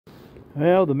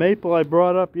Well, the maple I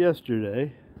brought up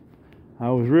yesterday, I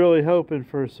was really hoping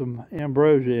for some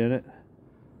ambrosia in it,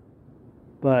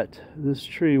 but this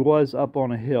tree was up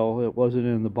on a hill. It wasn't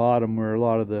in the bottom where a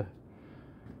lot of the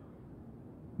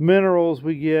minerals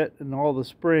we get and all the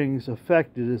springs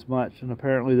affected as much, and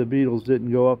apparently the beetles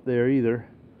didn't go up there either.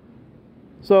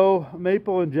 So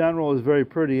maple in general is very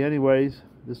pretty anyways.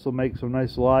 This will make some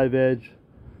nice live edge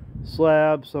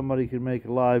slabs. Somebody could make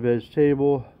a live edge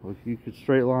table. You could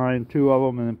straight line two of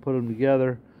them and then put them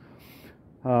together.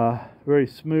 Very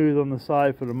smooth on the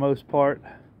side for the most part.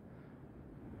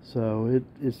 So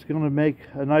it's going to make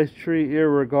a nice tree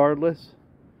irregardless.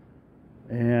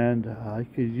 And I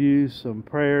could use some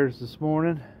prayers this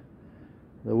morning.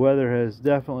 The weather has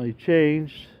definitely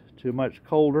changed to much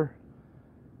colder,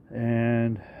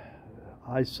 and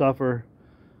I suffer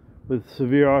with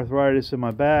severe arthritis in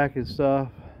my back and stuff.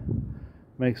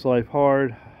 Makes life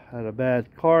hard. I had a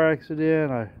bad car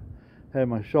accident. I had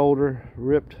my shoulder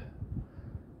ripped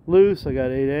loose. I got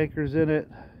 8 anchors in it.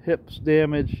 Hips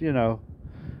damaged, you know.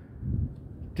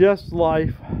 Just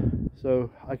life. So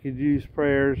I could use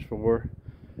prayers for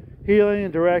healing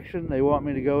and direction. They want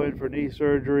me to go in for knee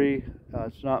surgery.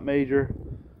 It's not major,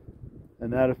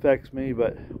 and that affects me.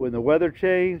 But when the weather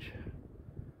changes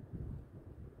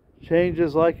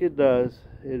like it does,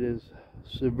 it is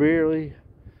severely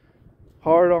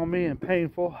hard on me and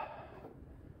painful.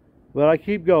 But I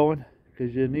keep going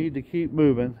because you need to keep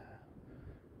moving,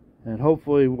 and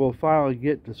hopefully we'll finally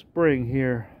get to spring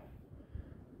here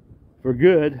for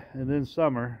good, and then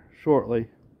summer shortly.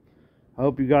 I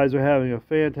hope you guys are having a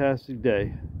fantastic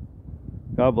day.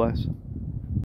 God bless.